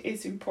grit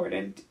is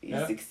important, you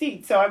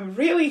succeed. So I'm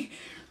really,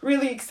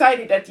 really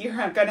excited that you're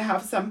going to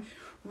have some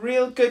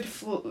real good,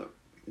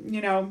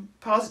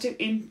 positive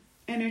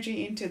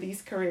energy into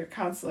these career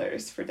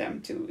counselors for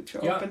them to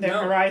open their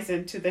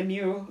horizon to the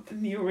new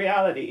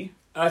reality.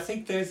 I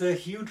think there's a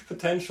huge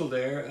potential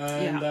there,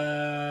 and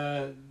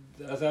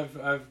as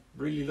I've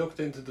really looked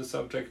into the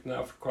subject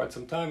now for quite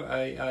some time,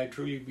 I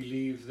truly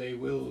believe they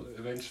will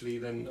eventually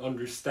then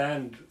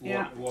understand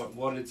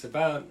what it's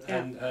about,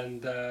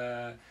 and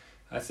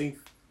I think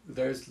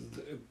there's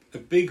a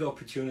big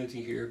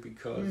opportunity here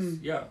because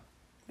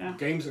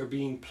games are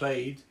being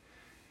played.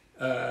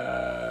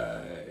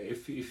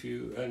 If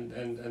you and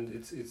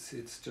it's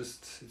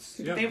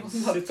they will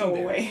not go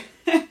away.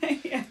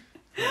 Yeah.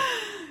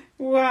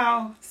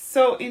 Wow,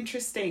 so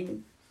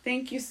interesting.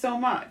 Thank you so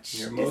much.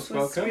 You're most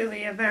welcome. This was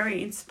really a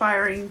very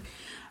inspiring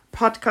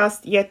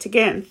podcast yet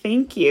again.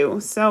 Thank you.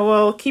 So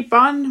we'll keep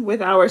on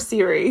with our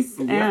series,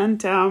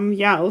 and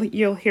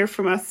you'll hear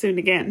from us soon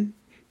again.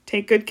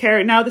 Take good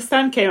care. Now the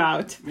sun came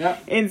out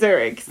in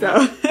Zurich,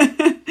 so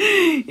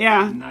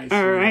nice.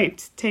 All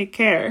right. Take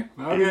care.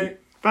 Okay.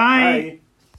 Bye.